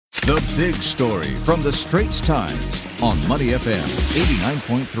The Big Story from the Straits Times on Money FM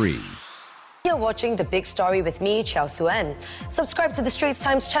 89.3. You're watching The Big Story with me, Chao Suen. Subscribe to the Straits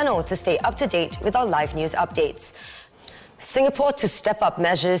Times channel to stay up to date with our live news updates. Singapore to step up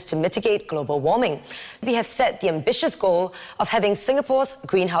measures to mitigate global warming. We have set the ambitious goal of having Singapore's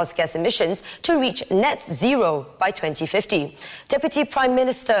greenhouse gas emissions to reach net zero by 2050. Deputy Prime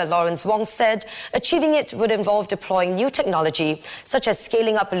Minister Lawrence Wong said achieving it would involve deploying new technology such as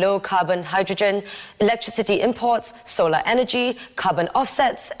scaling up low-carbon hydrogen, electricity imports, solar energy, carbon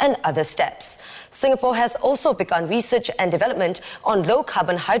offsets and other steps. Singapore has also begun research and development on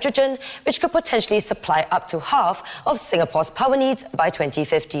low-carbon hydrogen, which could potentially supply up to half of Singapore's power needs by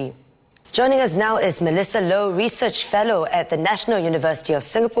 2050. Joining us now is Melissa Low, Research Fellow at the National University of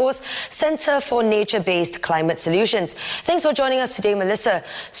Singapore's Centre for Nature-Based Climate Solutions. Thanks for joining us today, Melissa.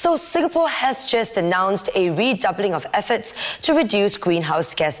 So Singapore has just announced a redoubling of efforts to reduce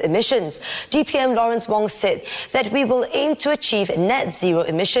greenhouse gas emissions. DPM Lawrence Wong said that we will aim to achieve net zero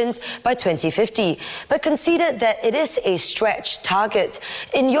emissions by 2050, but considered that it is a stretch target.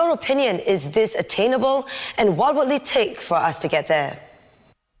 In your opinion, is this attainable, and what will it take for us to get there?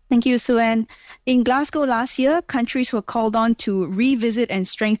 Thank you, Suen. In Glasgow last year, countries were called on to revisit and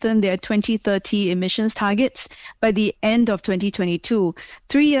strengthen their 2030 emissions targets by the end of 2022,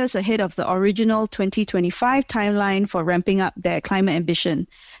 3 years ahead of the original 2025 timeline for ramping up their climate ambition.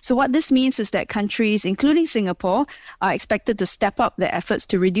 So what this means is that countries, including Singapore, are expected to step up their efforts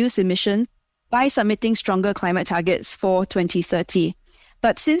to reduce emissions by submitting stronger climate targets for 2030.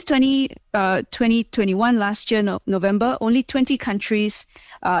 But since 2021, last year, November, only 20 countries,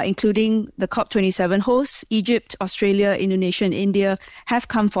 including the COP27 hosts, Egypt, Australia, Indonesia, and India, have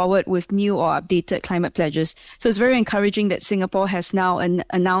come forward with new or updated climate pledges. So it's very encouraging that Singapore has now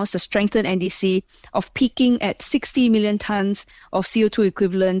announced a strengthened NDC of peaking at 60 million tonnes of CO2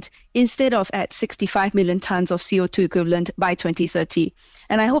 equivalent instead of at 65 million tonnes of CO2 equivalent by 2030.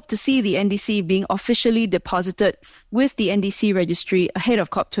 And I hope to see the NDC being officially deposited with the NDC registry ahead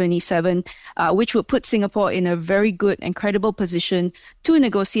of COP27, which would put Singapore in a very good and credible position to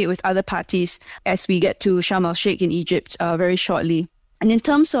negotiate with other parties as we get to Sharm el-Sheikh in Egypt very shortly. And in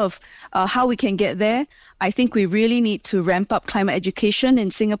terms of how we can get there, I think we really need to ramp up climate education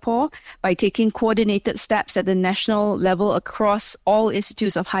in Singapore by taking coordinated steps at the national level across all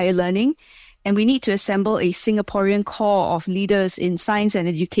institutes of higher learning. And we need to assemble a Singaporean core of leaders in science and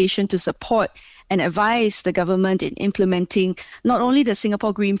education to support and advise the government in implementing not only the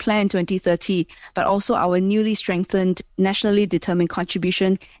Singapore Green Plan 2030, but also our newly strengthened nationally determined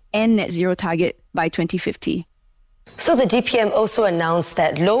contribution and net zero target by 2050. So the DPM also announced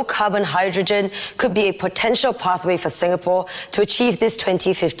that low-carbon hydrogen could be a potential pathway for Singapore to achieve this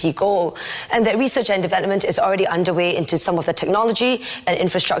 2050 goal, and that research and development is already underway into some of the technology and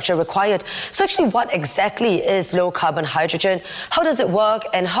infrastructure required. So actually, what exactly is low-carbon hydrogen? How does it work,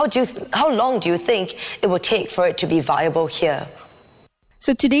 and how long do you think it will take for it to be viable here?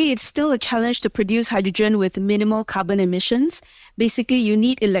 So today, it's still a challenge to produce hydrogen with minimal carbon emissions. Basically, you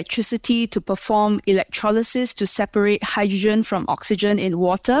need electricity to perform electrolysis to separate hydrogen from oxygen in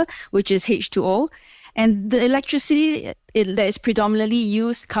water, which is H2O. And the electricity that is predominantly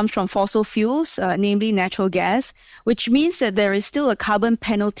used comes from fossil fuels, namely natural gas, which means that there is still a carbon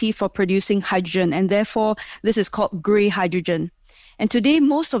penalty for producing hydrogen, and therefore this is called grey hydrogen. And today,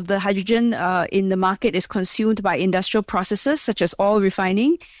 most of the hydrogen in the market is consumed by industrial processes such as oil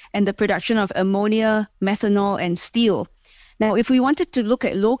refining and the production of ammonia, methanol, and steel. Now, if we wanted to look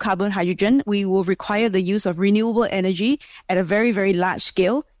at low-carbon hydrogen, we will require the use of renewable energy at a very, very large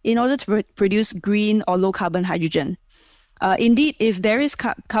scale in order to produce green or low-carbon hydrogen. Indeed, if there is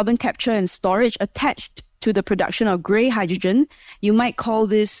carbon capture and storage attached to the production of grey hydrogen, you might call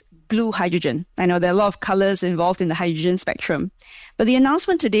this blue hydrogen. I know there are a lot of colors involved in the hydrogen spectrum. But the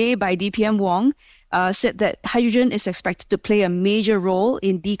announcement today by DPM Wong said that hydrogen is expected to play a major role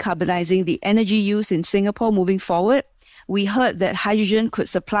in decarbonizing the energy use in Singapore moving forward. We heard that hydrogen could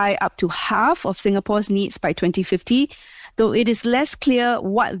supply up to half of Singapore's needs by 2050, though it is less clear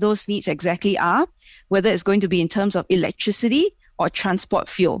what those needs exactly are, whether it's going to be in terms of electricity or transport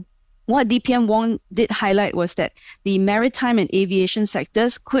fuel. What DPM Wong did highlight was that the maritime and aviation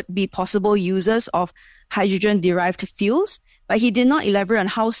sectors could be possible users of hydrogen-derived fuels, but he did not elaborate on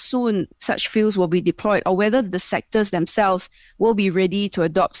how soon such fuels will be deployed or whether the sectors themselves will be ready to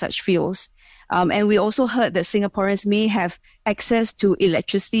adopt such fuels. And we also heard that Singaporeans may have access to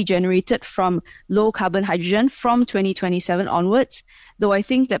electricity generated from low-carbon hydrogen from 2027 onwards, though I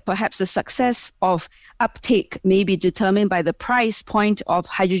think that perhaps the success of uptake may be determined by the price point of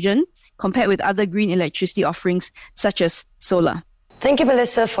hydrogen compared with other green electricity offerings such as solar. Thank you,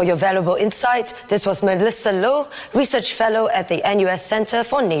 Melissa, for your valuable insight. This was Melissa Loh, Research Fellow at the NUS Center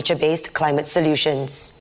for Nature-Based Climate Solutions.